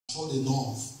matured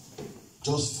enough,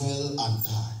 just fell and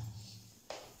died.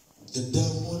 The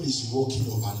devil is working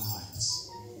overnight.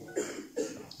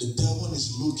 The devil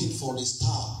is looking for a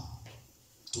star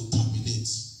to terminate.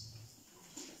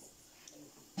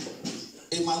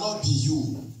 It might not be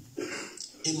you.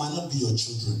 It might not be your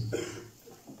children.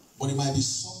 But it might be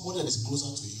somebody that is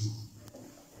closer to you.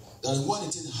 That when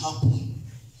it didn't happen,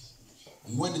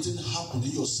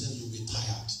 you yourself, you'll be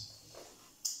tired.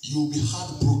 You'll be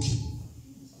heartbroken.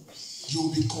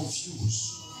 You'll be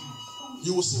confused.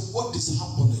 You will say, what is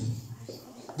happening?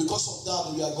 Because of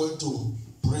that, we are going to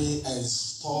pray and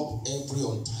stop every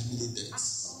untimely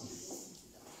death.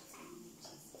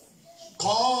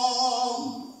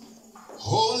 Come,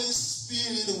 Holy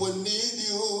Spirit, we need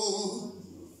you.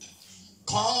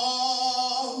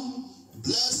 Come,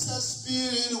 Blessed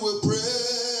Spirit, we pray.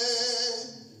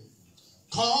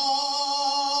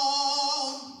 Come,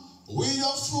 with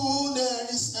your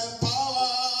fullness and power.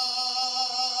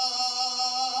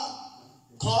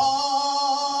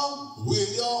 Come,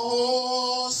 with your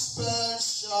own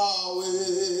special way.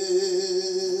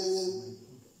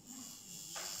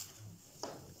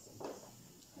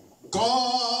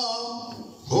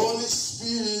 Come, Holy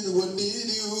Spirit, we need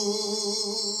you.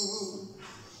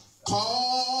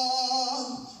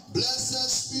 Come, Blessed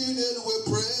Spirit, we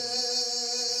pray.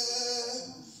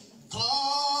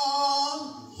 Come,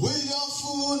 with your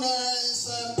fullness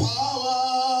and power.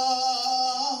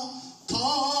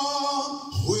 Come,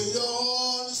 with your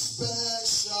own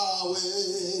special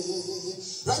way.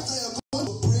 Right now you're going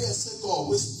to pray and say, God,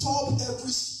 we stop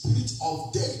every spirit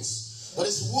of death that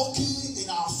is working in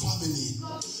our family.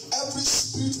 Every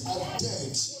spirit of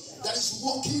death that is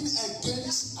working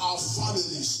against our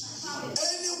families.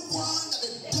 Anyone that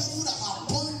the devil has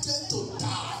appointed to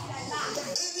die.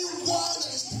 Anyone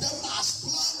that the devil has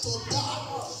planned to die.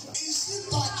 Is it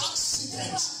by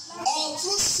accident? Or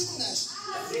through sickness?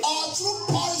 Or through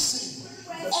poison?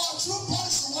 Or through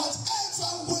poison?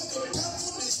 Whatever way the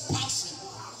devil is passing.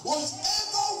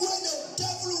 Whatever way the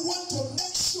devil wants to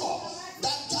make sure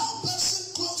that that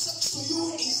person closest to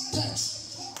you is dead.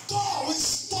 God will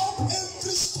stop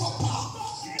every stopper.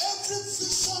 Every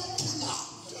vision killer.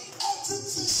 Every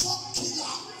vision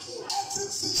killer. Every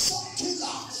vision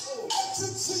killer.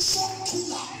 Every vision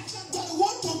killer that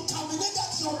want to terminate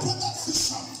your brother's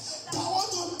vision. That want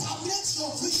to terminate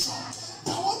your vision.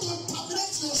 That want to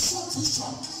terminate your son's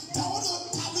vision. That want to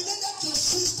terminate your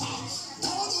sister.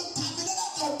 That want to terminate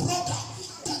your brother.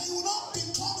 That you will not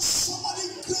become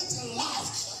somebody great in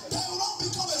life. That you will not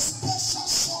become a special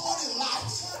somebody in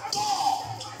life.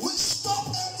 God, we stop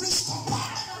every stopper.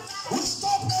 We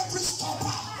stop every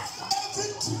stopper.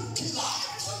 Every dream killer.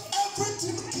 Every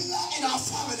dream killer in our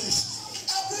families.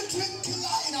 Every dream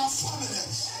killer in our family.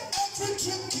 Every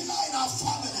dream killer in our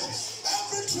family.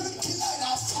 Every dream killer in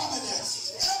our family.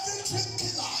 Every dream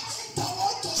killer that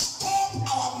want to stop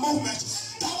our movement.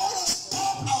 That want to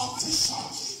stop our vision.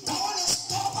 That want to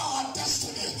stop our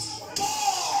destiny.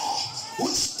 God, we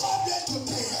stop it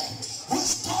today. We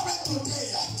stop it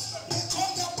today.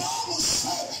 Because the Bible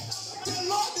said the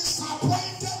Lord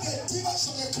disappointed the demons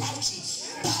of the country.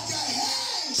 That their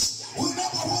hands will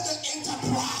never want the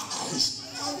enterprise.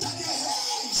 That their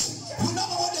hands will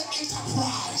never want the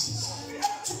enterprise.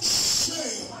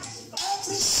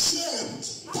 Every shame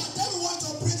that they want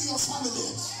to bring your family,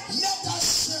 let that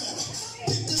shame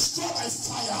be destroyed by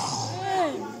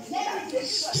fire.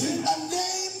 In the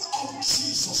name of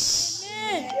Jesus.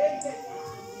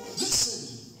 Listen.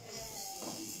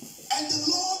 And the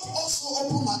Lord also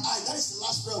opened my eyes. That is the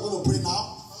last prayer we're going to pray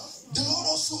now. The Lord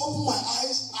also opened my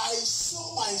eyes. I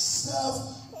saw myself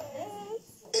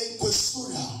in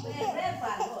Questura.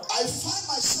 I find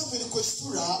myself in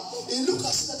Questura. It looked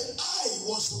as if I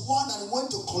was the one that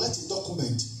went to collect a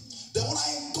document. Then when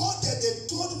I got there, they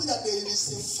told me that there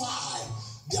is a file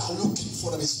they are looking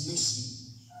for that is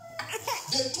missing.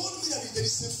 They told me that there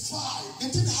is a file.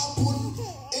 It didn't happen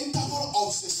in interval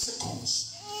of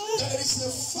seconds. That there is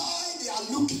a file they are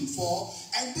looking for,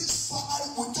 and this file,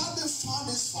 without they found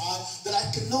this file, that I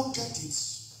cannot get it.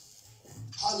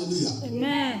 Hallelujah.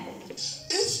 Amen.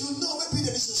 If you know, maybe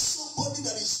there is somebody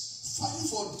that is fighting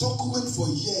for a document for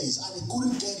years and they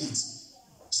couldn't get it,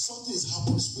 something is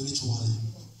happening spiritually.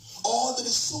 Or there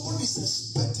is somebody is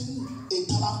expecting a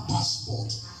talent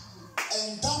passport,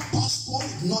 and that passport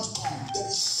did not come. There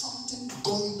is something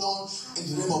going on in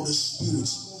the realm of the spirit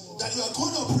that you are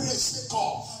going to pray and say,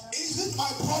 God, is it my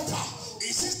brother?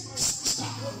 Is it sister?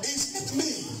 Is it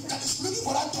me that is looking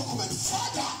for that document?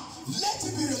 Father, let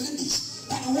it be released.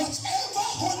 That whatever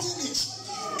holding it,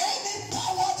 any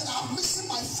power that I'm missing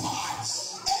my fire,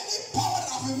 any power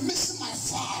that I've been missing my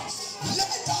fire,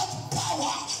 let that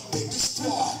power be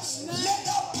destroyed. Let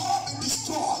that power be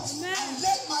destroyed. And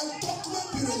let my document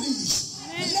be released.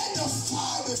 Let the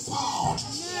fire be found.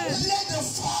 Let the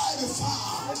fire be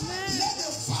found. Let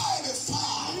the fire be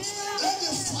found. Let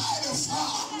the fire be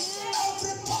found.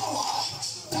 Every power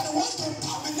that wants to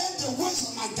terminate the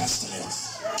ways of my destiny.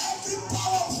 Every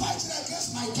power fighting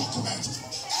against my document.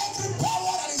 Every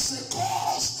power that is a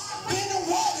cause, being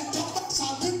why the documents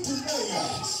have been delayed.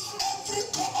 Every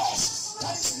cause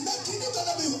that is making it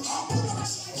gonna be happen.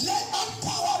 Let that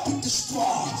power be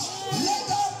destroyed. Let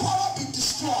that power be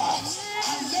destroyed.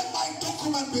 And let my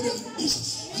document be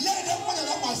released. Let the document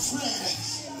of my friend,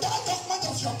 that document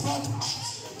of your brother,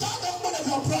 that document of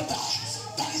your brother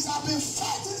that is have been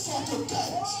fighting for today.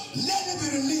 Let it be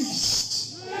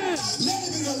released. Let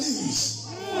it be released.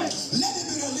 Let it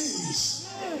be released.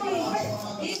 Let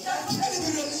it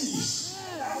be released.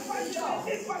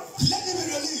 Let it be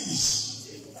released.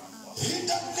 In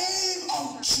the name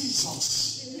of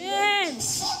Jesus. Amen.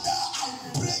 Father, I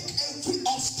break every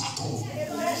obstacle.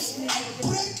 I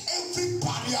break every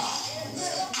barrier.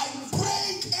 I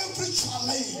break every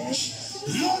challenge.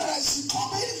 Lord, as you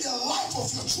come in the life of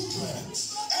your children,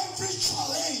 every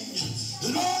challenge,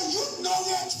 Lord, you know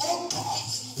it, oh God,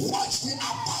 what they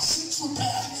are passing through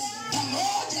there. The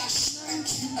Lord, they are sharing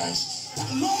tears.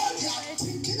 The Lord, they are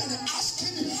thinking and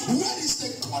asking, where is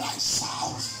the God I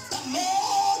serve? The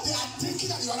Lord, they are thinking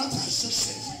that you are not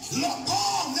existing. Lord,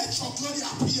 God, let your glory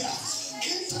appear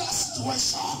into that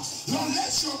situation. Lord, let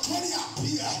your glory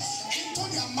appear into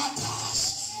their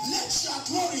matters. Let your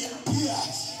glory appear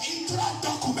into that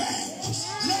document.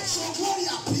 Let your glory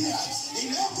appear in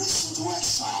every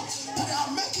situation that are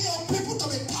making your people to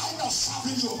be tired of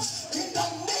serving you. In the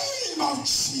name of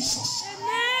Jesus.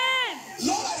 Amen.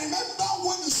 Lord, I remember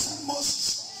when you sent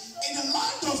Moses in the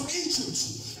land of Egypt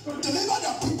to deliver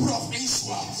the people of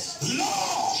Israel.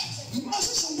 Lord,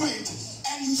 Moses went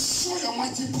and you show your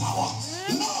mighty power.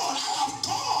 Lord, I have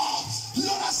come,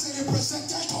 Lord, as a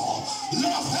representative,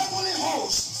 Lord of heavenly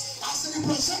hosts, as a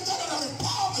representative of the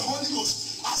power of the Holy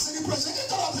Ghost, as a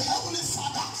representative of the Heavenly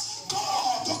Father,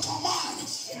 God, to command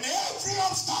every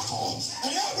obstacle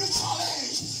and every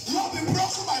challenge, Lord, be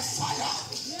broken by fire.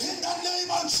 In the name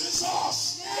of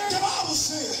Jesus. The Bible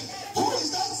says, who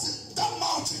is that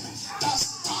mountain that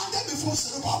standeth before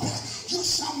Zerubbabel? You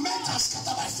shall make us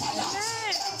scatter by fire.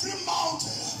 Every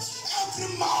mountain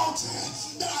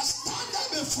that has standeth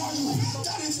before you,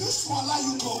 that refuse to allow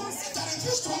you go, that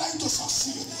refuse to allow you to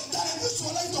succeed, that refuse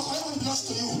to allow you to collect what belongs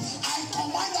to you, I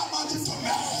command that mountain to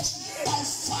melt by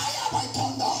fire, by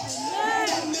thunder,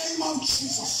 in the name of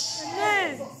Jesus.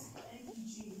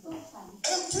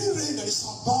 Every rain that is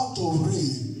about to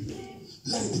rain,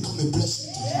 let it become a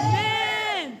blessing to you.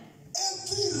 Amen.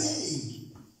 Every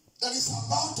rain that is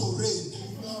about to rain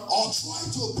or try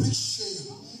to bring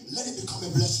shame, let it become a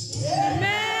blessing to you.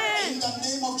 Amen. In the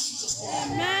name of Jesus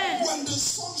Christ. Amen. When the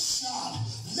sun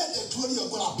shines, let the glory of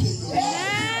God appear in your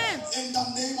life. In the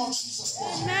name of Jesus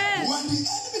Christ. Amen. When the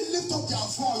enemy lift up their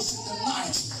voice in the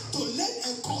night to let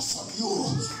a curse on you,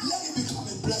 let it become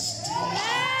a blessing to your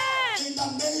life. In the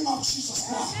name of Jesus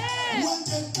Christ. When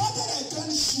they gather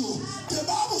against you, the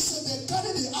Bible says they gather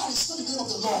the eyes, not the name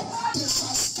of the Lord. They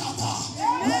shall scatter.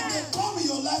 When they come in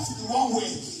your life in one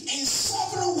way, in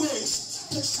several ways,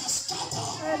 they shall scatter.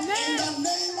 In the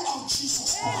name of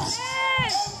Jesus Christ.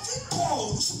 Every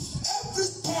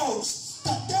pose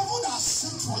that devil has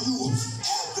set for you,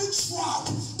 every trap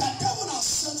that devil has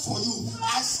set for you,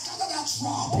 I scatter that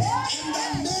trap in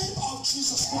the name of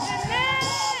Jesus Christ.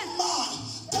 That man,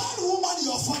 that woman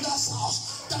in your father's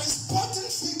house that is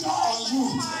pointing finger on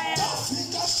you, that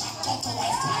finger shall come to my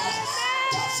fire.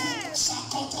 That finger shall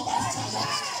come to my fire.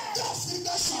 That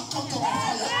finger shall come to my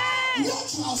fire. What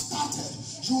you have started,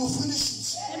 you will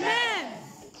finish it. Amen.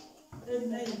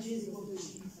 Amen. Jesus.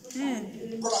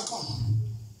 Brother, come.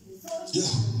 Yeah.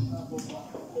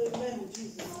 Amen.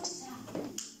 Jesus.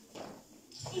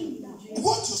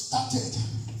 What you started,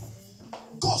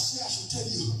 God said I should tell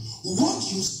you, what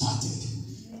you started,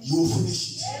 you will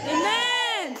finish it.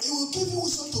 Amen. It will give you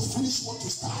wisdom to finish what you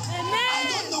start. Amen. I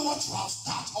don't know what you have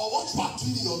started or what you are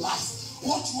doing in your life.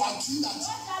 What you are doing that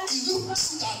it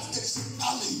looks that there is a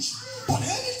challenge. But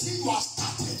anything you have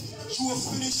started, you will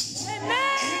finish it. Amen.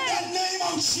 In the name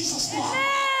of Jesus Christ.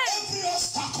 Every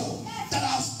obstacle that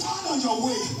has stand on your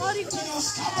way, they will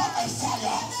scatter by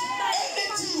fire.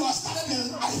 Anything you have started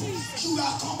in life, you will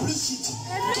accomplish it.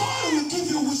 God will give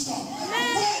you wisdom.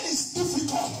 When it's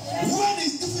difficult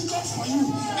for you,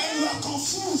 and you are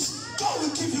confused, God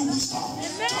will give you wisdom.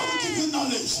 God will give you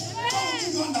knowledge. God will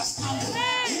give you understanding.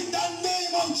 In the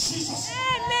name of Jesus,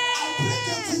 I break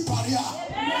every barrier,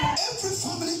 every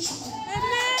family child,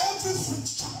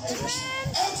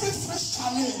 Every fresh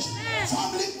challenge,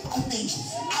 family challenge,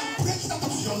 I break it out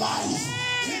of your life.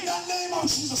 In the name of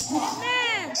Jesus Christ.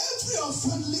 Every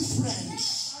unfriendly friend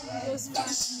that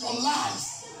is in your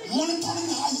life,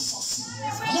 monitoring how you succeed,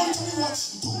 monitoring what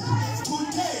you do.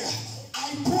 Today,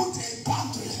 I put a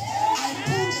boundary, I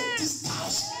put a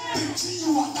distance between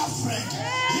you and that friend.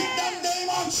 In the name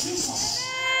of Jesus.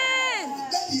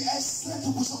 Let the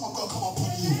excellent wisdom of God come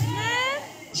upon you.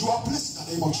 You are blessed in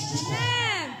the name of Jesus Christ.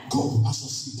 Go and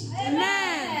succeed. Right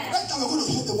now, we're going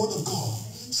to hear the word of God.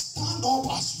 Stand up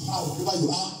as you are, wherever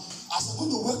you are. As I'm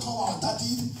going to welcome our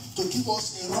daddy to give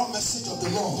us a raw message of the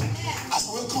Lord. As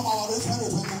I welcome our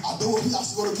Reverend Awodeyi,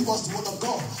 as he's going to give us the word of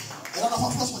God. A round of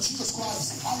applause for Jesus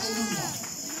Christ. Hallelujah.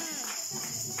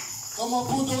 Come on,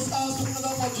 put those hands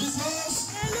together for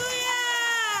Jesus.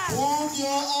 Hallelujah. Put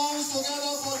your hands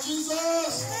together for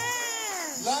Jesus.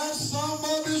 Let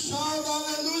somebody shout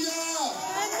hallelujah.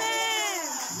 Amen.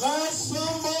 Let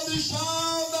somebody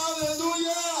shout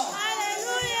hallelujah.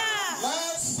 Hallelujah.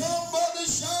 Let somebody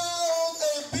shout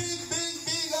a big, big,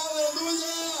 big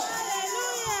hallelujah.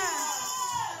 Hallelujah.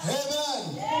 Amen.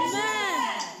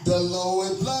 Amen. The Lord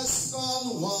will bless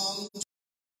someone.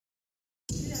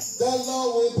 The Lord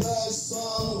will bless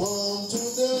someone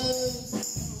today.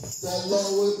 The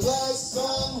Lord will bless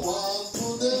someone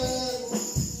today.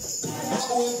 The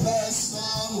Lord will bless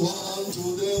someone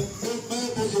today. It may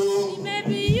be you. It may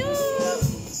be you.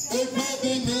 It may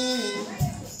be me.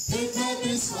 It may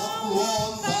be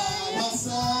someone by my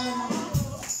side.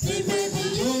 It may be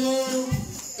you.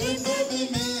 It may be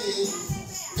me.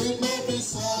 It may be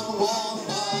someone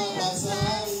by my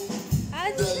side.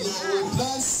 The Lord will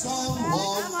bless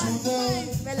someone today.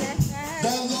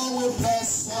 The Lord will bless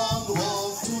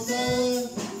someone today.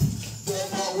 The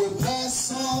Lord will bless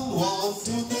someone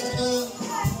today.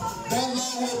 The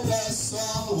Lord will bless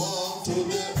someone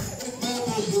today. It may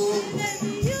be you.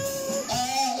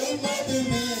 It may be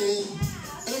me.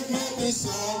 It may be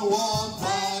someone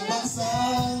by my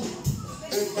side.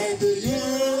 It may be you.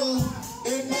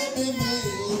 It may be me.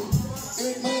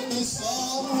 It may be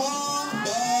someone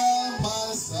by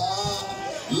my side.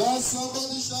 Let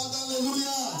somebody shout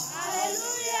hallelujah.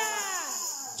 Hallelujah.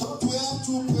 We have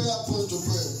two prayer points to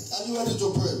pray. Are you ready to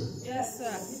pray? Yes,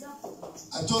 sir.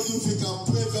 I told you if you can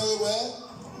pray very well,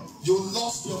 you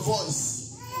lost your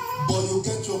voice, but you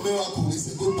get your miracle.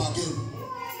 It's a good bargain.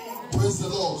 Praise the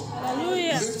Lord.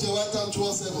 Hallelujah. Lift your right hand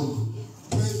towards heaven.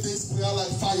 Pray this prayer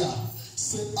like fire.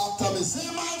 Say after me.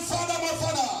 Say, my Father, my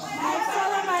Father. My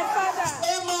Father, my Father.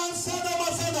 Say, my Father,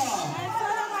 my Father. My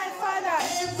Father, my Father.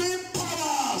 Every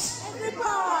power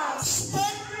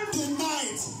spend the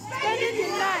night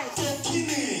to kill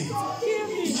me.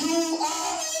 You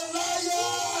are a liar.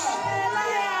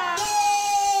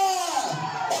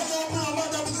 Open your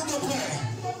mouth and begin to pray.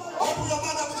 Open your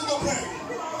mouth and begin to pray.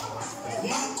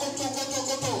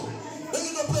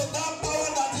 Begin to pray. That power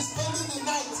that is spending the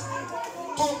night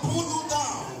to pull you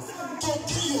down, to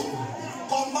kill you.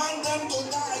 Command them to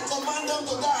die. Command them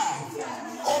to die.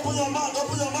 Open your mouth.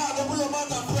 Open your mouth. Open your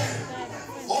mouth and pray.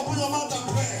 Open your mouth and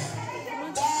pray.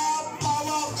 That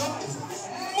power of God.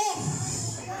 Move.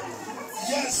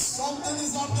 Yes, something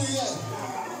is happening here.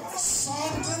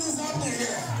 Something is happening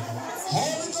here.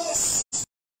 Holy Ghost.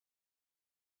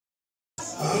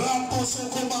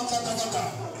 Raposoko makatakata.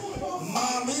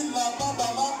 Mami la baba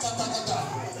makatakata.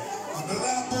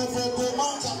 Rapopo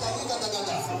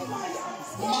makatakata.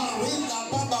 Mami la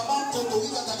baba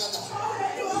makatakata.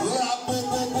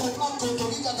 Rapopo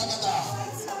makatakata.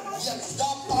 Yes,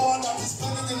 that power that is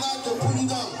spending the night to pull you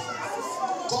down.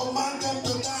 Command them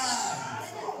to die.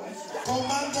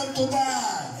 Command them to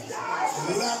die.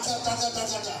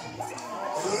 Rakatakata.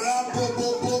 Rapopo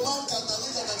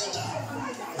makatakata.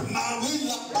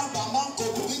 Marila Baba Manko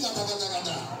Tuika.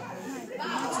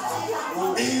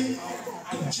 In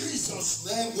Jesus'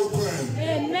 name we pray.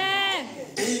 Amen.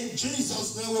 In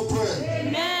Jesus' name we pray.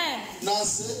 Amen. Now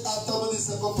say after me the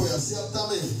second prayer. Say after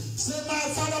me. Say, my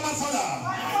Father, my Father.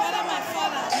 My Father, my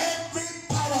Father. Every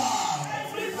power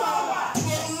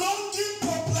prolonging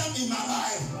problem in my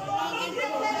life.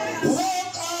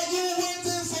 What are you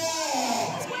waiting for?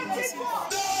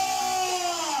 Die!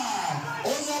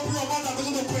 Open your mouth and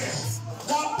begin to pray.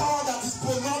 That power that is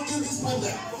prolonging this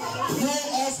problem. No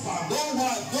husband, no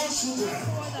wife, no children,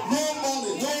 no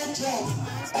money, no job.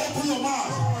 Open your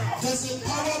mouth. There's a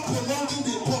power prolonging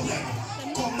the problem.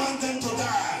 Command them to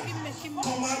die.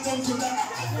 Command them to die.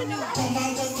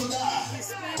 Command them to die.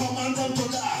 Command them to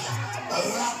die.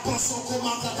 Raposoko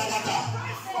makadagada.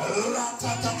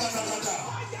 Rakatakadagada.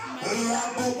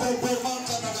 Rapopopo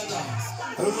makadagada.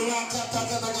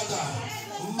 Rakatakadagada.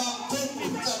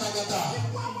 Makadagada.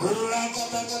 Rakata.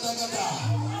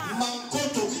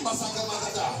 Mankoto Ribasaka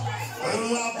Magada.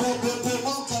 Rabobobo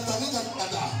Mankata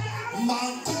Rigada.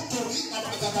 Mankoto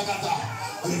Rigada.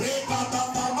 Reba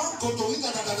Baba Mankoto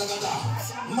Rigada.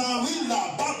 Marina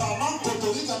Baba Mankoto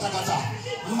Rigada.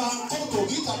 Mankoto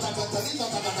Rigada.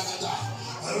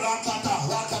 Rakata.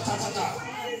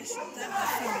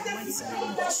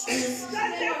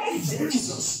 In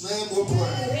Jesus' name we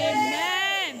pray.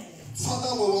 Amen.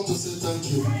 Father, we want to say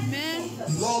thank you. Amen.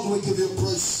 Lord, we give you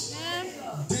praise. Amen.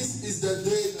 This is the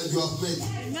day that you have made.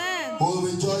 Amen. We will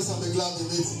rejoice and be glad in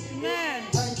it. Amen.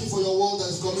 Thank you for your word that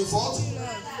is coming forth.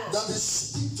 That is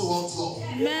speak to us, Lord.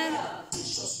 Amen.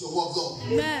 Teach us your word, Lord.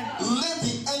 Amen. Let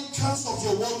the entrance of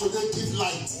your word today give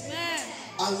light. Amen.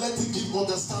 And let it give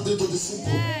understanding to the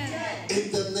simple.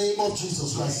 In the name of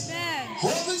Jesus Christ. Amen.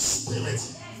 Holy Spirit,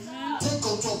 take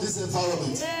control of this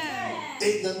environment. Amen.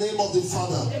 In the name of the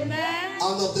Father, Amen.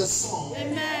 and of the Son,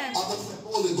 Amen. and of the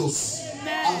Holy Ghost.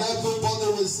 Amen. And everybody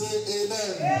will say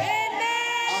amen. Amen.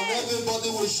 And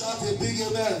everybody will shout a big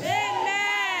amen.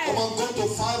 Amen. Come on, go to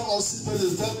 5 or 6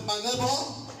 places. Tell my neighbor.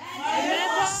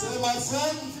 Say my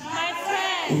friend. My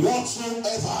friend.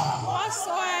 Whatsoever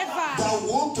that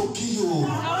want to kill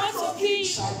you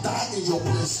shall die in your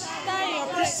place.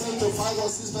 Say to 5 or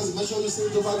 6 persons. Make sure you say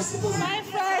to 5 or 6 persons. My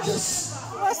friend. Yes.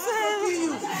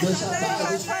 You. They shall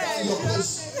die in your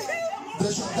place.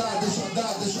 They shall die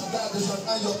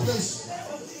in your place.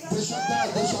 They shall die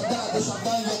in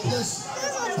your place.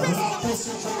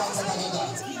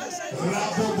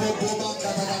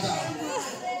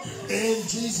 In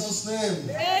Jesus' name.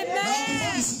 Amen. Now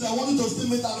before you sit, I want you to still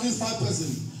meet at least 5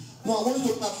 persons. No, I want you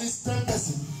to meet at least 10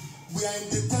 persons. We are in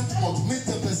the 10th month. Meet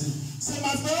 10 persons. Say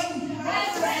my friend. My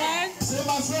friend. Say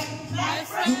my friend. My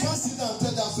friend. You can't sit down and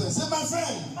tell that friend. Say my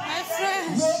friend. My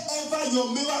friend. Wherever your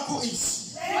miracle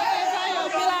is, Wherever your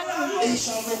miracle it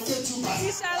shall locate you by. He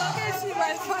shall locate you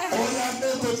by fire. Oh, yeah,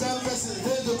 go to 10 persons.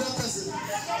 Wherever your miracle is,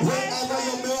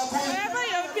 Wherever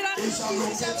your miracle it shall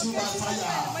locate you by fire.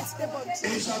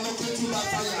 It shall locate you by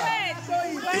fire.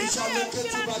 It shall locate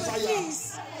you by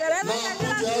fire. Now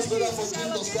put your hands together for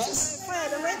Jesus Christ.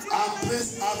 And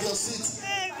please have your seat.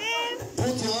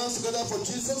 Put your hands together for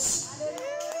Jesus.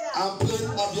 And please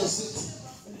have your seat.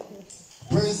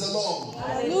 Praise the Lord.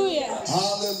 Hallelujah.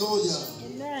 Hallelujah.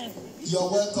 Amen. You're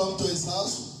welcome to his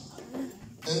house.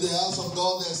 In the house of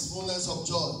God, there's fullness of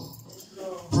joy.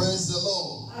 Praise the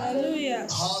Lord. Hallelujah.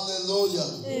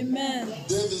 Hallelujah. Amen.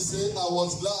 David said, I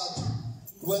was glad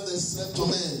when they said to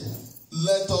me,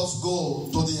 let us go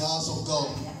to the house of God.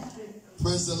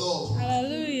 Praise the Lord.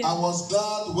 Hallelujah. I was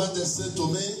glad when they said to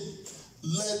me,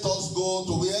 let us go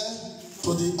to where?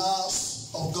 To the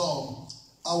house of God.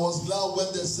 I was glad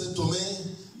when they said to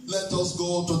me, let us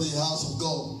go to the house of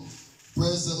God.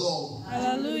 Praise the Lord.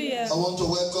 Hallelujah. I want to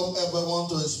welcome everyone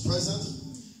to his presence.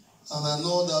 And I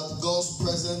know that God's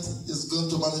presence is going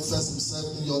to manifest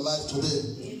himself in your life today.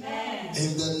 Amen.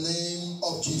 In the name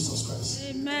of Jesus Christ.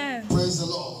 Amen. Praise the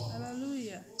Lord.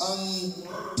 Hallelujah. And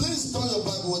please turn your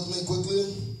Bible with me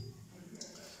quickly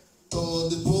to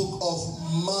the book of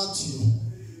Matthew.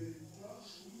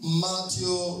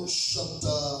 Matthew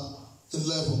chapter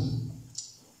 11.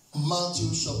 Matthew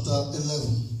chapter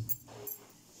 11.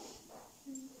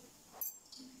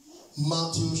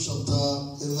 Matthew chapter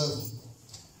 11.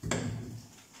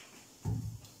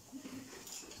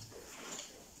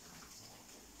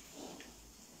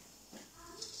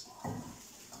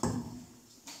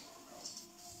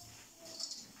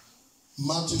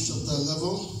 Matthew chapter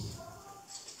 11.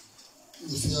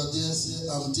 If you are there, say,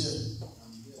 I'm there.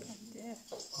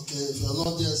 Okay, if you are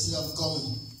not there, say, I'm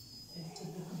coming.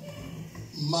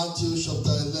 Matthew chapter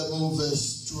 11,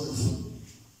 verse 12.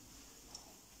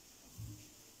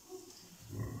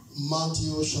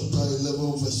 Matthew chapter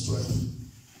 11, verse 12.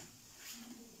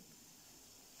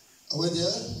 Are we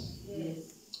there? Yes.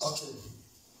 Okay.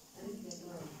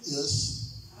 Yes.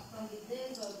 And from the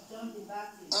days of John the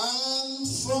Baptist And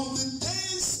from the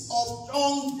days of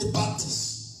John the Baptist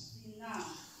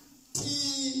till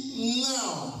till now,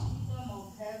 now, some of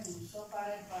heaven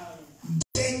suffered violence,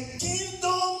 the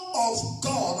kingdom of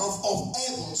God, of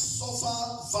heaven, suffer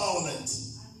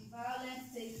violence. and the violence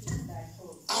take it by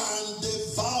force. And the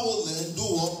violent do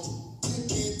what?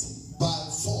 Take it by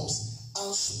force.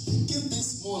 And speaking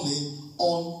this morning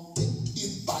on take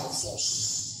it by force.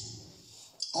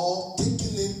 Or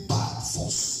taking it by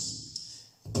force.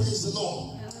 Praise the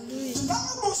Lord. Hallelujah. The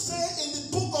Bible says in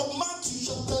the book of Matthew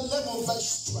chapter 11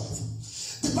 verse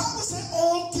 12. The Bible says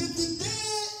until the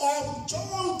day of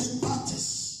John the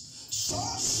Baptist,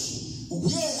 such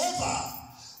wherever,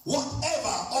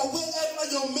 whatever, or wherever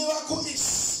your miracle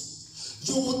is,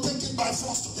 you will take it by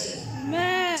force today.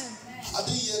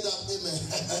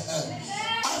 amen.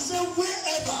 I said,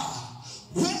 wherever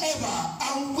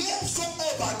and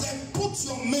wheresoever they put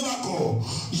your miracle,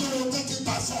 you will take it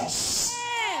by force.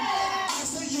 I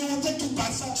said, you will take it by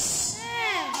force.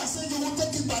 I said, you will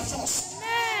take it by force.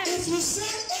 If you say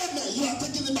amen, you are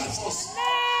taking it by force.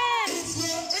 If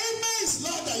your amen is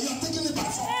louder, you are taking it by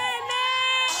force.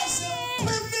 As a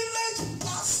privileged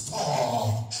pastor,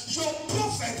 your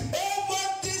prophet over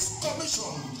this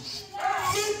commission,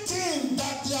 everything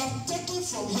that they have taken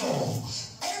from you,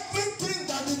 everything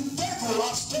that the devil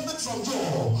has taken from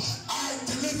you, I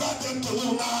deliver them to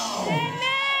you now.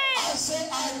 I say,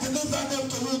 I deliver them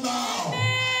to you now. I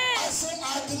say,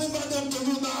 I deliver them to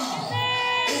you now.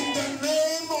 In the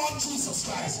name of Jesus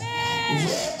Christ.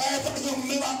 Wherever your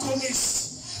miracle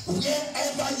is,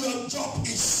 wherever your job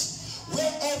is,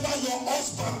 wherever your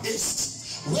husband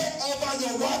is, wherever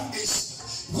your wife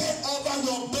is, wherever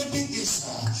your baby is,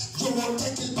 you will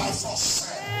take it by force.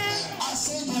 I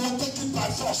say you will take it by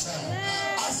force.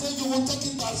 I say you will take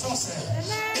it by force.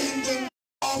 In the name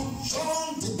of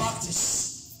John the Baptist.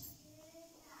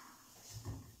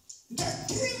 The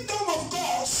kingdom of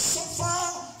God suffer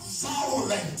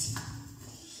violent.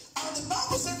 And the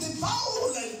Bible said the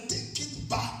violent take it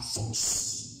by force.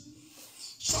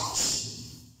 Church,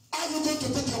 are you going to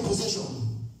take your possession?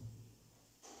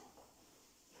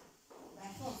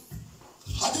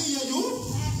 I didn't hear you.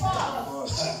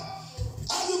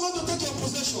 Are you going to take your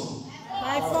possession?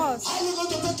 By force. Are you going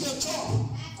to take your job?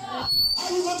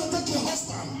 Are you going to take your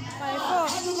husband? By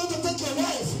force. Are you going to take your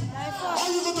wife? By force.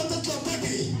 Are you going to take your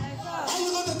baby? By force. Are you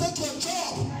going to take your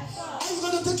job? Are you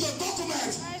going to take your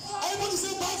document? Everybody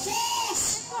say by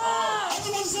force.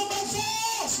 Everybody say by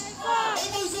force.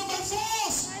 Everybody say by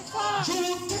force. You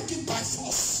will take it by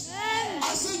force.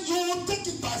 I say you will take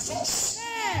it by force.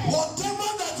 Whatever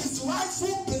that is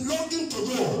rightful belonging to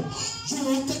you, you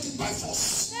will take it by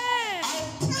force. I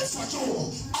pray for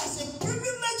you as a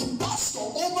privileged pastor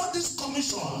over this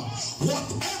commission.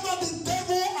 Whatever the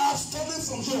devil has stolen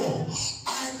from you,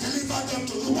 I deliver them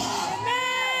to you back.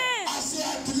 I say I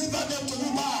deliver them to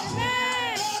you back.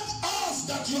 That house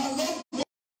that you are not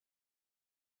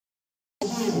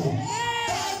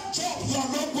that job you are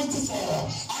not waiting for,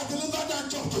 I deliver that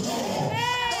job to you.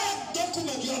 That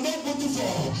document you are not waiting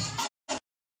for, I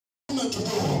deliver to you.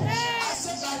 I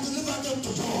said I deliver them to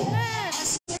you. I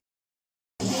said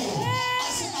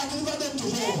I deliver them to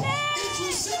you. If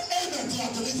you say amen, they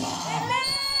are delivered. I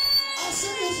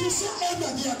said if you say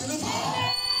amen, they are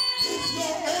delivered. If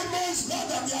your amen is not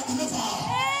that they are delivered.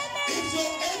 If your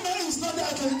amen is not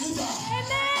that they are delivered. I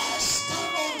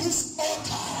stand on this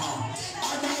altar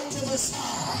and I prophesy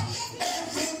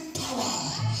every power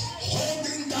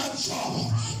holding that job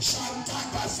shall die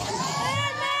by fire.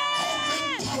 Every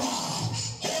power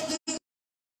holding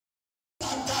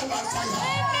that die by fire. I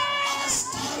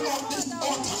stand on this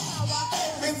altar.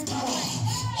 Every power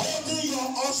holding your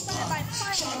husband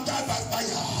shall die by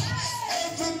fire.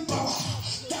 Every power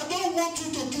that don't want you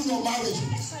to do your marriage,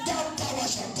 that power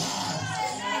shall die.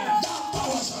 That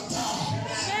power shall die.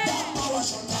 That power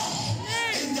shall die.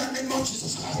 In the name of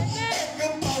Jesus Christ. Every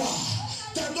power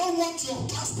that don't want your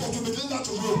passport to be delivered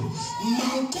to you, I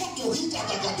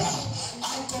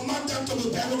command them to be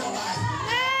buried alive.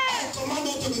 I command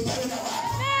them to be buried alive. I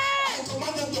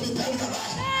command them to be buried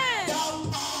alive. That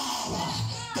power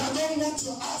that don't want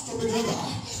your house to be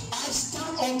delivered, I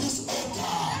stand on this altar. I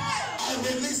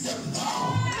release them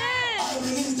now. I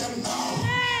release them now.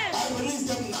 I release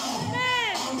them now.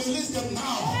 I release them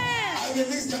now. I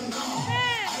release them now.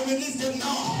 I release them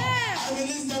now. I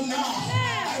release them now. I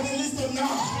release them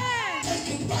now.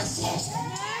 Take it by force.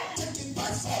 Take it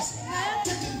by force.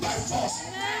 Take it by force.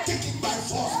 Take it by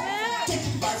force. Take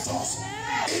it by force.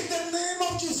 In the name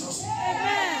of Jesus.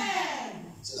 Amen.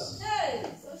 Sit down.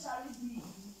 So shall it be.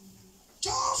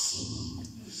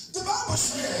 Just the Bible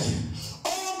says,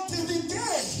 until the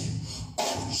day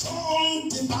of John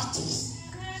the Baptist,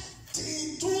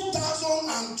 the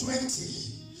 2020,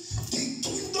 the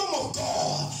kingdom of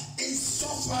God is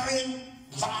suffering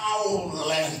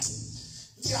violent.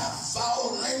 They have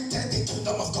violated the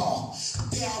kingdom of God.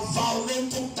 They have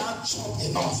violated that job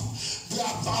enough. They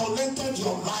have violated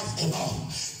your life enough.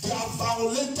 They have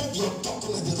violated your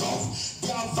document enough.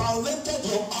 They have violated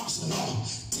your acts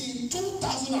enough. Till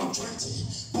 2020,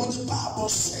 but the Bible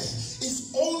says it's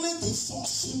only the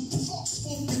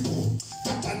forceful people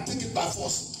that can take it by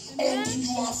force. Until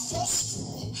you are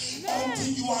forceful,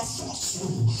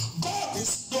 God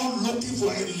is not looking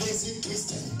for a lazy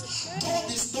Christian.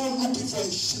 God is not looking for a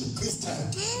sheep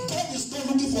Christian. God is not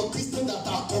looking for Christians that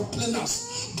are complainers.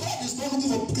 God is not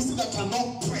looking for Christians that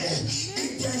cannot pray.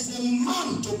 If there is a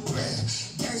man to pray,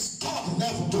 there is God in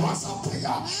heaven to answer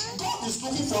prayer. God is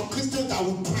looking for Christians that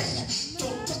will pray to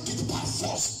take it by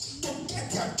force, to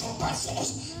get their job by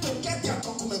force, to get their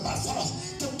document by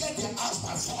force, to get their house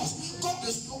by force. God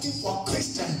is looking for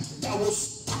Christians that will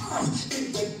stand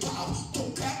in the gap to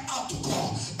cry out to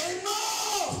God.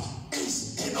 Enough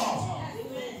is enough.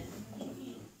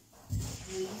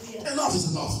 Enough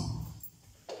is enough.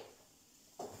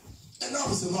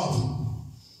 Enough is enough.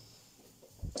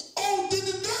 On the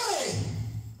day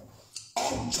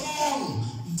of John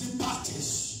the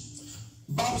Baptist,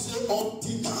 Bible says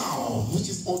until now, which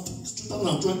is until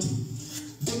 2020,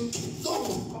 the kingdom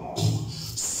of God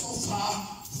suffer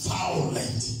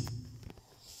violent.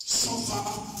 Suffer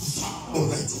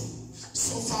violent.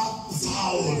 Suffer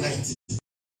violent.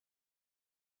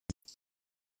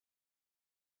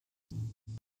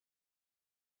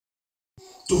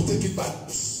 To take it by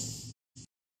force.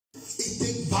 It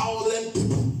takes violent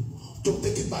people to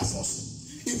take it by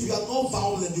force. If you are not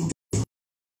violent, you get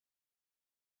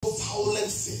violent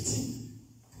faith.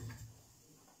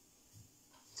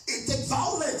 It takes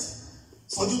violence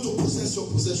for you to possess your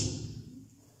possession.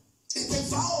 It takes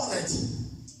violence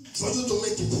for you to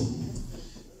make it.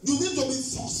 You need to be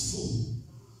forceful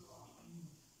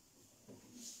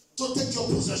to take your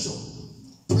possession.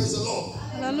 Praise the Lord.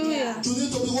 Hallelujah. You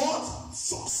need to be what?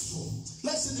 Forceful.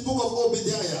 Let's see the book of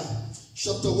Obadiah,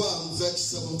 chapter 1, verse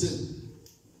 17.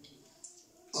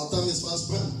 Our time is fast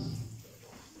spent.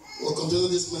 We'll continue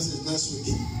this message next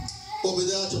week.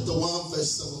 Obadiah chapter 1,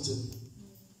 verse 17.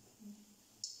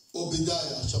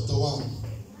 Obadiah chapter 1.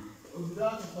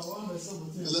 Obadiah chapter 1, verse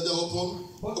 17. Let them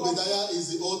open. Obadiah is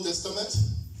the Old Testament.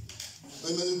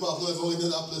 Many people have not even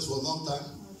read that place for a long time.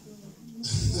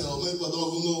 Many people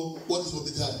don't even know what is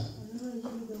Obadiah.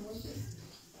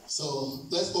 So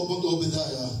let's open to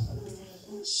Obadiah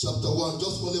chapter 1.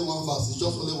 Just only one verse. It's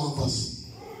just only one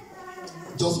verse.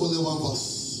 Just only one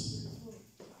verse.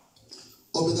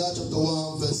 Obadiah chapter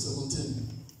 1, verse 17.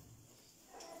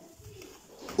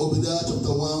 Obadiah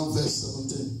chapter 1, verse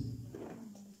 17.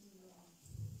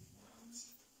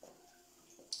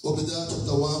 Obadiah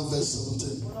chapter 1, verse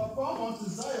 17.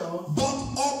 But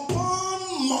upon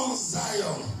Mount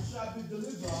Zion Shall be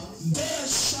deliverance. there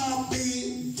shall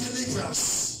be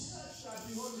deliverance.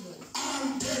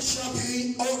 And there shall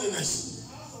be holiness.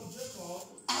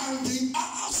 And the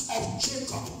house of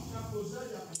Jacob,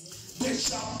 they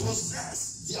shall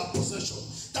possess their possession.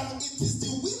 That it is the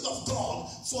will of God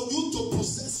for you to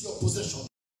possess your possession.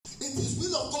 It is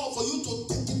will of God for you to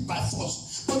take it by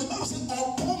force. But the Bible says,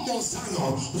 upon Mount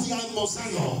Zion, we are in Mount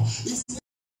Zion. If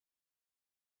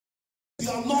you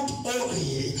are not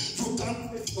holy, you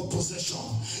can't take your possession.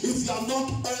 If you are not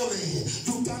holy,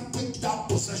 you can't take that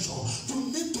possession. You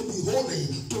need to be holy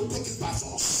to take it by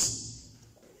force.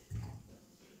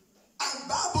 And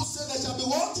Bible says there shall be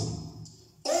what?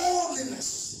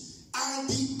 Holiness. And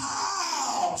the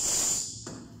house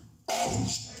of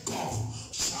Jacob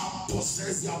shall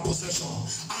possess their possession.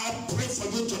 I pray for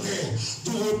you today.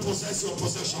 You will possess your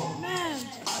possession. Amen.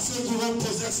 I say you will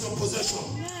possess your possession.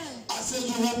 Amen. I say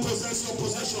you will possess your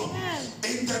possession. Amen.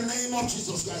 In the name of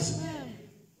Jesus Christ. Amen.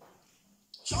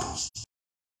 Church,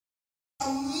 there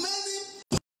are many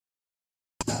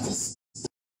that is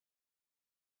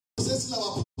possessing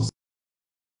our possession.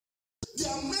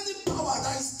 There are many powers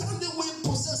that is standing with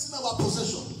possessing our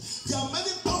possession. There are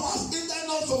many powers in the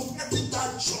north from getting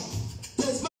that job.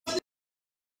 There's many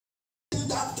in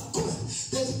that document.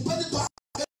 There's many powers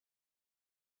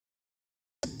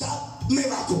in that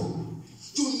miracle.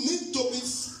 You need to be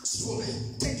forceful.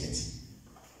 Take it.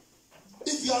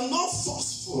 If you are not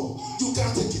forceful, you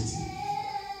can't take it.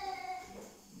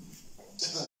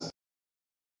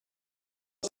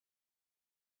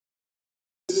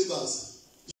 Believers,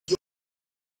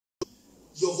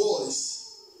 your voice,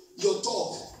 your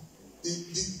talk,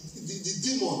 the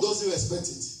demon doesn't respect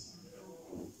it.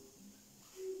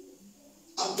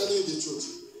 I'm telling you the truth.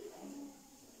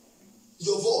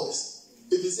 Your voice,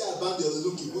 if you say I ban the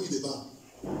looking, who is the ban?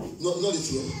 Not the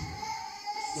fear.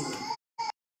 No.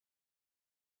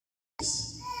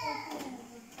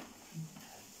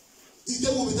 The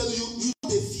devil will be telling you, you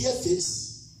the fear face.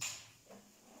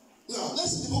 Now,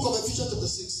 let's see the book of Ephesians chapter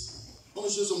 6. Let me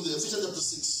show you something. Ephesians chapter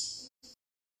 6.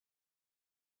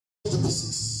 Chapter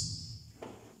 6.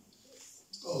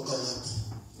 Oh, God, help me.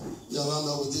 We are around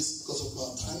now with this because of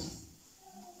our time.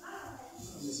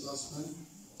 Yes, last time.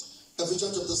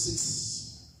 Ephesians chapter 6.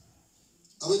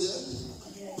 Are we there?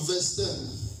 Yes. Verse 10.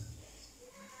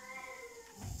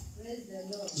 Praise the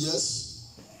Lord. Yes.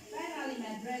 Finally,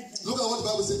 my brethren. Look at what the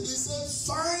Bible says. It said,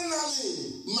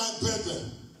 finally, my brethren.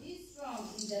 Be strong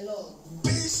in the Lord. Be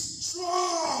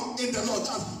strong in the Lord.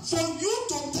 And for you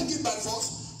to take it by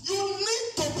force,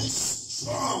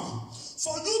 strong.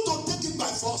 For you to take it by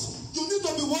force, you need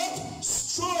to be what?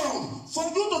 Strong. For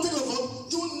you to take it by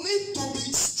force, you need to be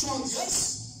strong.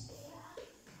 Yes?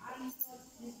 And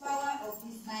the power of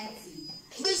his mighty.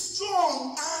 Be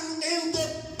strong and in the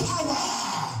power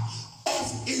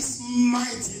of his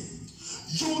mighty.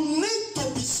 You need to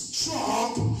be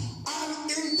strong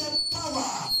and in the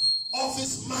power of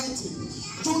his mighty.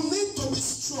 You need to be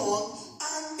strong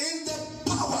and in the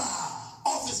power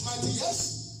of his mighty.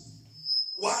 Yes?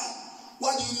 Why?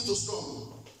 Why do you need to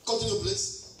strong? Continue,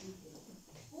 please.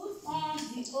 Put on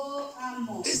the whole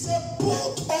armor. It said,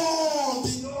 put on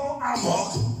the whole armor.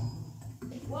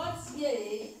 What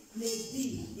ye may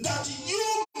be. That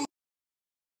you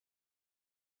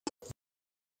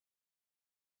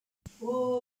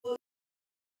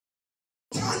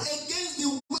stand against the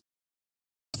will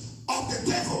of the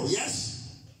devil.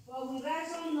 Yes? For we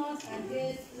wrestle not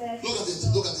against flesh. Look at it.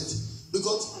 Look at it.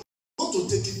 Because not to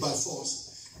take it by force.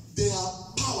 There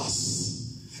are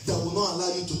powers that will not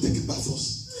allow you to take it by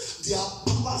force. There are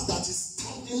powers that is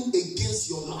standing against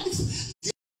your life.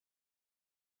 There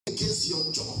are against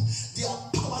your job. There are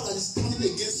powers that is standing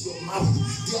against your marriage.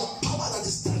 There are powers that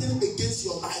is standing against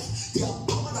your life. There are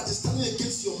powers that is standing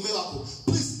against your miracle.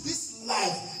 Please, this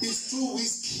life is too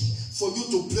risky for you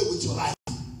to play with your life.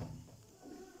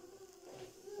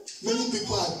 Many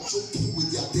people are joking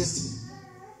with their destiny.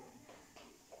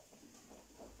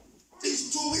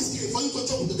 It's too risky for you to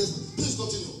joke with the destiny. Please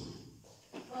continue.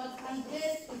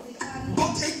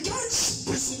 But against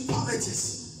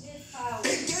principalities,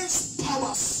 against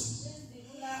powers,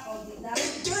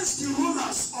 against the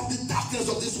rulers of the darkness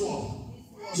of this world.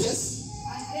 Yes?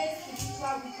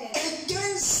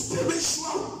 Against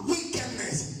spiritual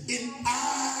wickedness in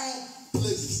high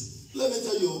places. Let me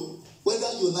tell you,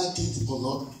 whether you like it or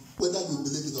not, whether you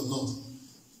believe it or not,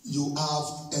 you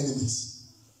have enemies.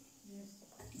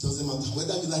 It doesn't matter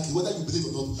whether you like it, whether you believe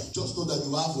it or not, just know that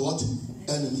you have what?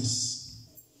 Enemies.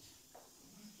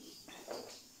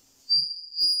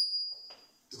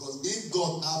 Because if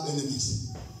God have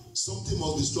enemies, something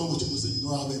must be strong with you to say you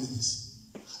don't have enemies.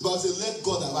 Because say, let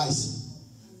God arise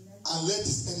and let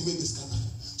his enemy be scattered.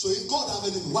 So if God have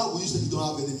enemy, why would you say you don't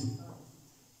have enemy?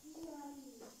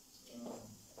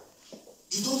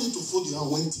 You don't need to fold your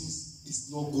hand when things is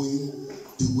not going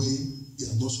the way they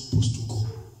are not supposed to go.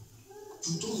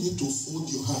 You don't need to fold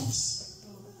your hands.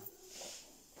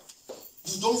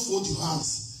 You don't fold your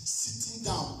hands. Sitting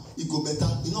down, it go better.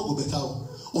 It not go better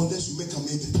unless you make a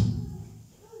make better.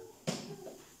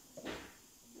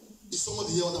 Is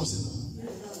somebody hear what I'm saying?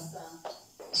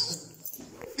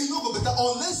 It not go better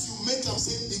unless you make them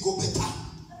say it go better.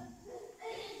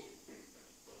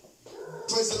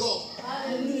 Praise the Lord.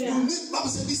 Hallelujah. You need, Bible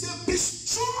said, he said, be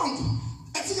strong.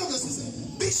 I think of the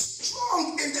system. Be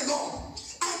strong in the Lord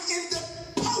and in the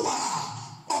power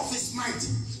of his might.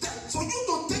 That for you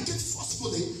to take it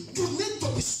forcefully, you need to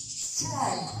be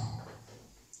strong.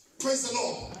 Praise the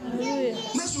Lord. Hallelujah.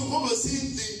 Next we're going to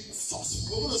see the force.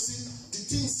 We're going to see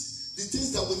the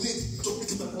things that we need to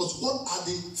make it by force. What are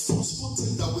the forceful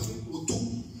things that we need to do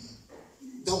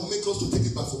that will make us to take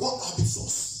it by force? What are the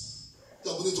force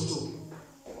that we need to do?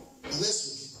 And next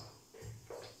week,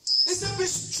 it said, be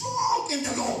strong in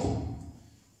the Lord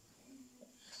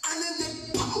and in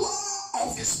the power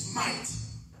of his might.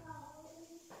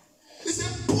 It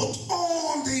said, put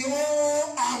on the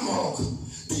whole armor,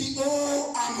 the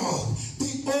whole armor, the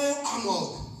whole armor.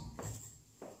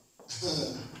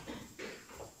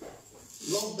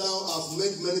 Lockdown has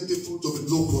made many people to be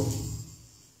lukewarm.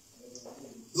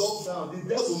 Lockdown,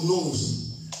 the devil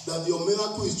knows that your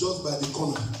miracle is just by the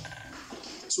corner.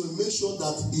 So make sure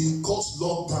that he calls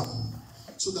lockdown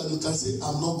so that you can say,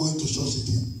 I'm not going to church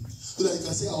again. So that you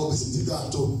can say, I will be sitting there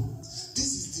at home.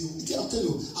 This is the, I'm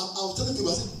telling you, I'm telling people,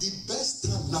 I said, the best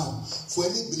time now for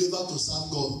any believer to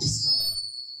serve God is now.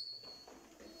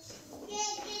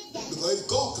 Because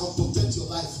if God can protect your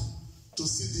life to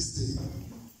see this day,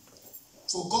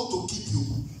 for God to keep you,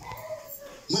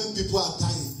 when people are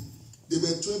dying, they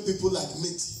were throwing people like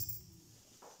meat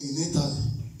in Italy,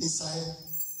 inside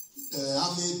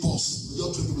army post, you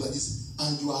throwing people like this,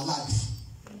 and you are alive.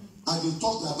 And you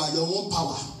talk about your own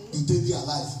power, you take it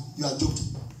alive, you are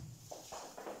joking.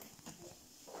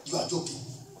 You are joking.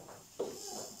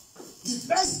 The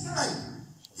best time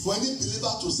for any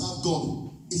believer to serve God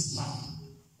is now.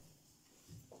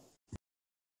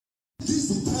 This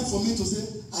is the time for me to say,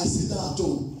 I sit down at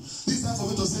home. This is time for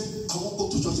me to say, I won't go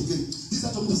to church again. This is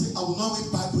time for me to say, I will not read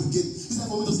Bible again. This is time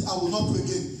for me to say, I will not pray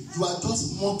again. You are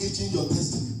just mortgaging your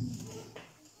destiny.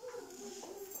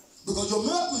 Because your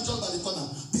miracle is just by the corner.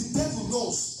 The devil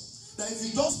knows that if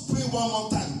you just pray one more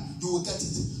time, you will get it.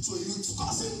 So it's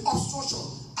causing obstruction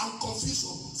and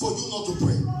confusion for you not to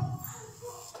pray.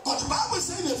 But the Bible is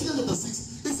saying in Ephesians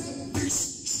 6, it says, be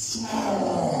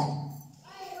strong.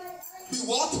 Be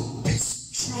what? Be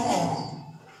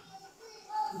strong.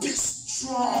 Be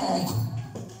strong.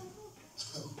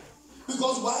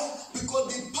 Because why? Because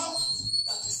the power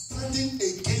that is standing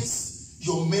against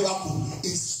your miracle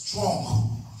is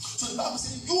strong. So the Bible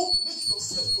says, you make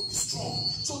yourself to be strong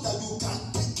so that you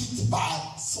can take it by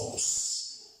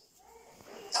force.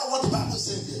 That's what the Bible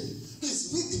said there.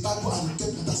 Please read the Bible and get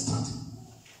understanding.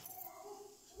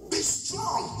 Be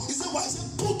strong. He said, why? He said,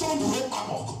 put on the whole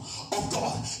armor of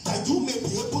God that you may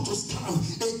be able to stand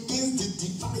against the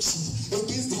devices,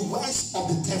 against the works of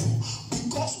the devil.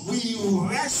 Because we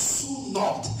wrestle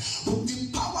not with the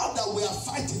power that we are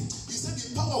fighting. He said,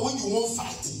 the power when you won't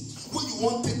fight, when you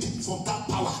won't take it from that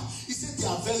power, he said they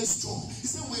are very strong. He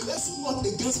said, we wrestle not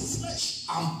against flesh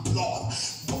and blood,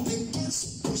 but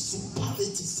against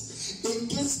principalities,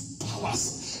 against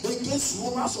powers, against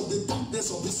rulers of the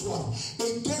darkness of this world,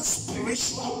 against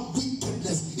spiritual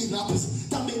wickedness in our place.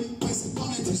 That means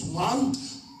principalities, 1,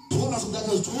 rulers of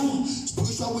darkness, 2,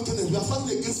 spiritual wickedness. We are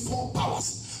fighting against 4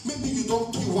 powers. Maybe you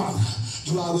don't kill one,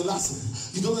 you are relaxing.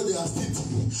 You don't know they are still.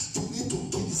 You need to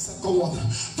kill the second one.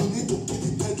 You need to kill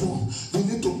the third one. You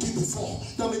need to kill the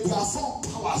 4. That means there are 4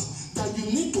 powers that you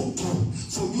need to kill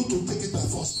for you to take it by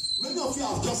force. Many of you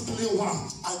have just killed one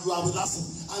and you are relaxing,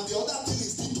 and the other thing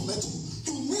is still tormenting you.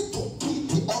 You need to kill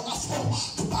the other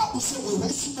 4. The Bible says we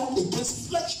wrestle not against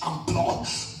flesh and blood,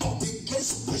 but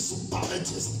against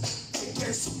principalities,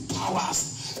 against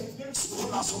powers, against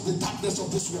rulers of the darkness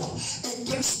of this world,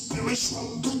 against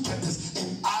spiritual wickedness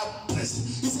in our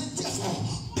place. He said, therefore,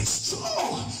 be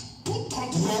strong, put on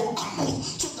the whole armor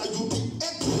so that you'll be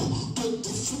able to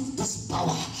defeat this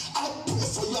power. I pray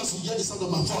for you as you hear the sound of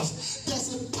my voice.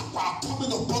 There's a power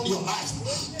coming upon your life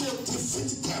to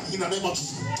defeat them in the name of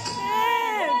Jesus.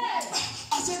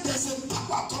 I said there's a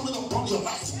power coming upon your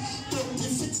life to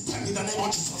defeat them in the name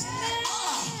of Jesus.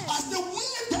 I said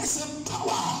there's a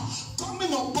power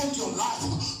coming upon your life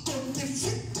to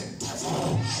defeat the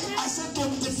devil. I said to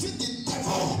defeat the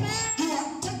devil. You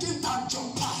are taking that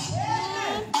jumper.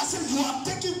 I said you are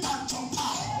taking that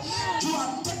jumper. You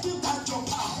are taking that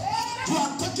jumper. You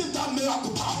are taking that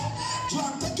miracle power. You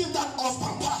are taking that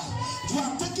husband power. You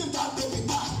are taking that baby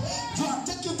power. You are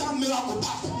taking that miracle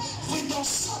power. We don't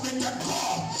serve a dead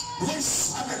God. We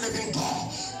serve a living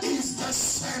God. Is the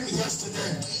same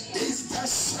yesterday. Is the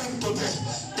same today.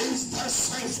 Is the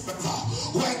same forever.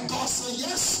 When God says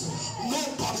yes,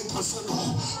 nobody can say no.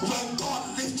 When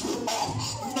God lifts you up,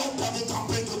 nobody can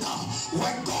bring you down.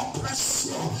 When God bless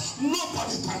you,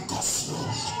 nobody can curse you.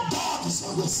 God is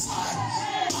on your side.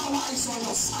 Power is on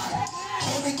your side.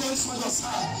 Holy Ghost is on your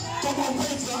side. Come on,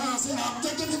 wave your hands and I'm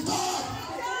taking it back.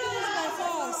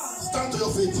 Stand to your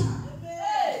feet.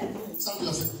 Stand to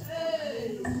your feet.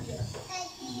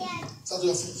 Stand to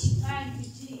your feet.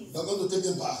 You're going to take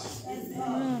them back.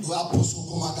 We are Apostle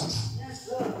Komakata.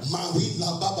 Marie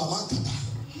la Baba Makata.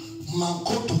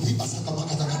 Manko to the Asaka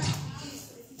Makata.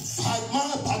 Fight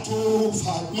my battle,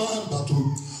 fight my battle.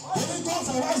 Holy Ghost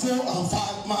arise and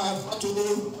fight my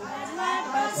battle.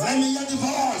 Let me hear the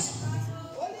voice.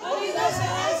 Holy Ghost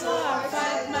arise and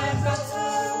fight my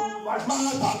battle. Fight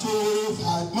my battle,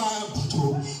 fight my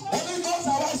battle. Holy Ghost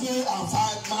arise and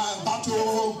fight my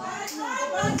battle. Fight my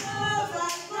battle,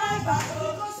 fight my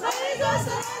battle. Holy Ghost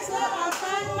arise and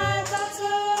fight my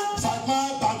battle. Fight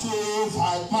my battle,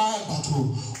 fight my battle.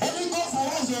 Holy Ghost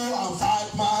arise and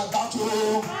fight my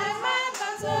battle. Fight my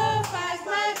battle, fight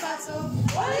my battle.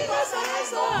 Holy Ghost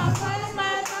arise and fight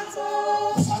my battle.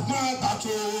 Fight my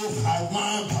battle, fight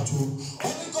my battle.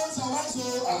 Holy Ghost arise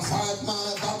and fight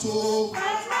my battle.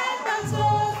 Fight my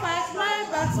battle, fight my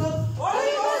battle.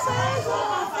 Holy Ghost arise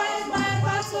and fight my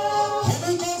battle.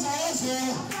 Holy Ghost arise.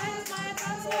 Fight my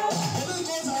battle. Holy Ghost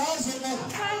arise.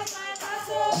 Fight my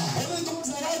battle. Holy Ghost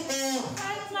arise.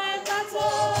 Fight my battle.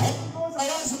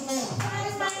 Arise.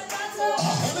 Fight my battle.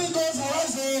 Holy Ghost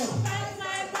arise. Fight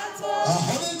my battle.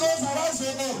 Holy Ghost arise.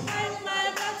 Fight my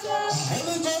battle.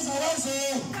 Holy Ghost arise.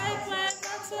 Fight my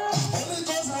battle. Holy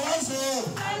Ghost arise.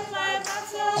 Fight my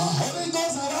battle. Holy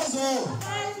Ghost arise.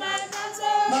 Fight my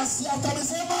battle. Now see after me,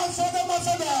 say my father, my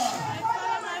father.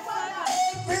 My father.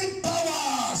 Every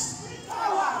powers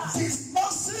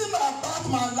discussing about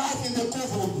my life in the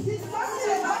courtroom.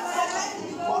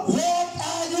 What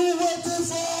are you waiting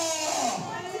for?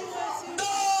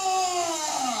 No!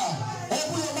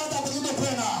 Open your mouth and begin to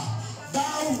pray now.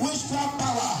 That witchcraft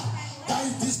power that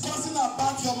is discussing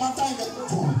about your matter in the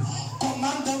courtroom,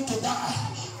 command them to die.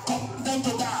 Command them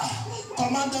to die.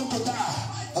 Command them to die.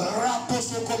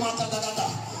 Raposoko makatagada.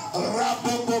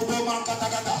 Rabobobo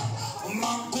makatagada.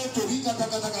 Mankoto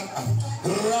rikatagada.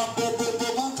 Rabobobo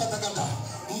makatagada.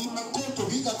 Mankoto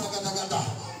rikatagada.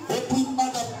 Open your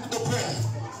mouth to pray.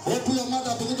 Open your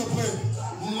mouth to pray.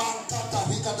 Mankata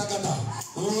rikatagada.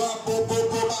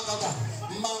 Rabobobo makatagada.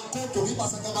 Mankoto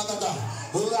rikatagada.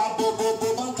 Rabobobo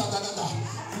makatagada.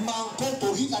 Mankoto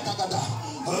rikatagada.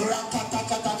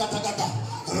 Rakatakatagada.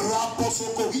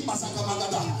 Raposoko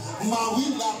ripasakamagada.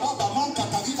 Mawila baba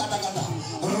mankata rikatagada.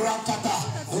 Rakata.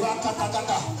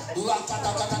 Rakatakata.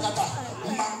 Rakatakata.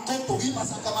 Mankoto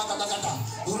ripasakamagada.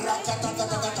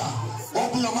 Rakatakata.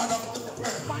 Open your mouth.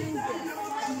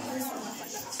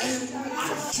 In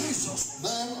Jesus'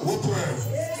 name we pray.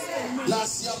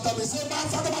 Last year after we say, my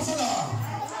Father,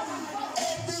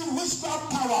 every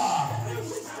witchcraft power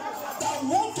that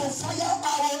want to fire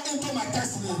arrow into my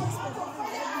destiny,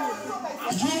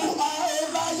 you are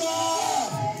a liar.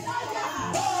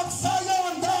 Backfire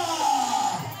on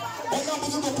that.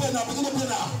 Begin to pray now.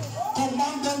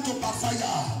 Command them to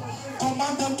backfire.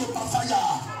 Command them to backfire.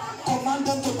 Command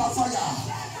them to backfire.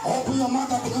 Open your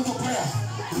mouth and begin to pray.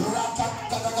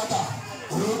 Rakatakata.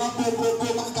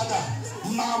 Rabobobomakata.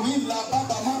 Mawila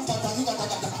baba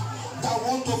makata. That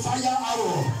want to fire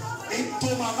arrow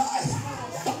into my life.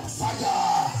 Backfire.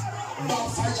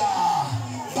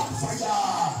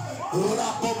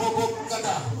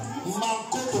 Rabobobomakata.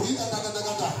 Mankoto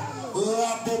rikatagada.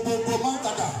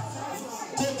 Rabobobomakata.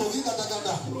 Koto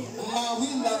rikatagada.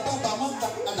 Mawila baba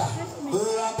makata.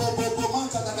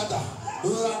 Rabobobomakata.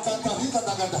 Rakata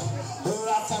rikatagada.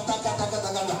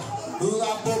 Rakatakatagada.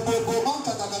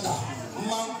 Rabobobomakata.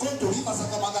 Mankoto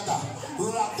ripasakamagada.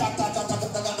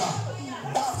 Rakatakatagada.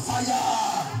 Backfire.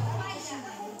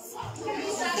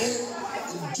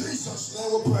 In Jesus'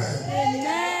 name we pray.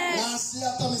 Amen. Now see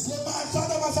after me, say, my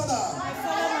Father,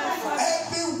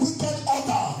 every wicked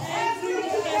altar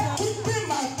keeping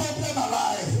my problem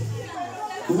alive.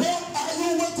 What are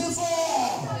you waiting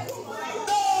for?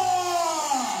 Die!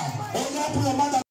 Oh, yeah, put your mother.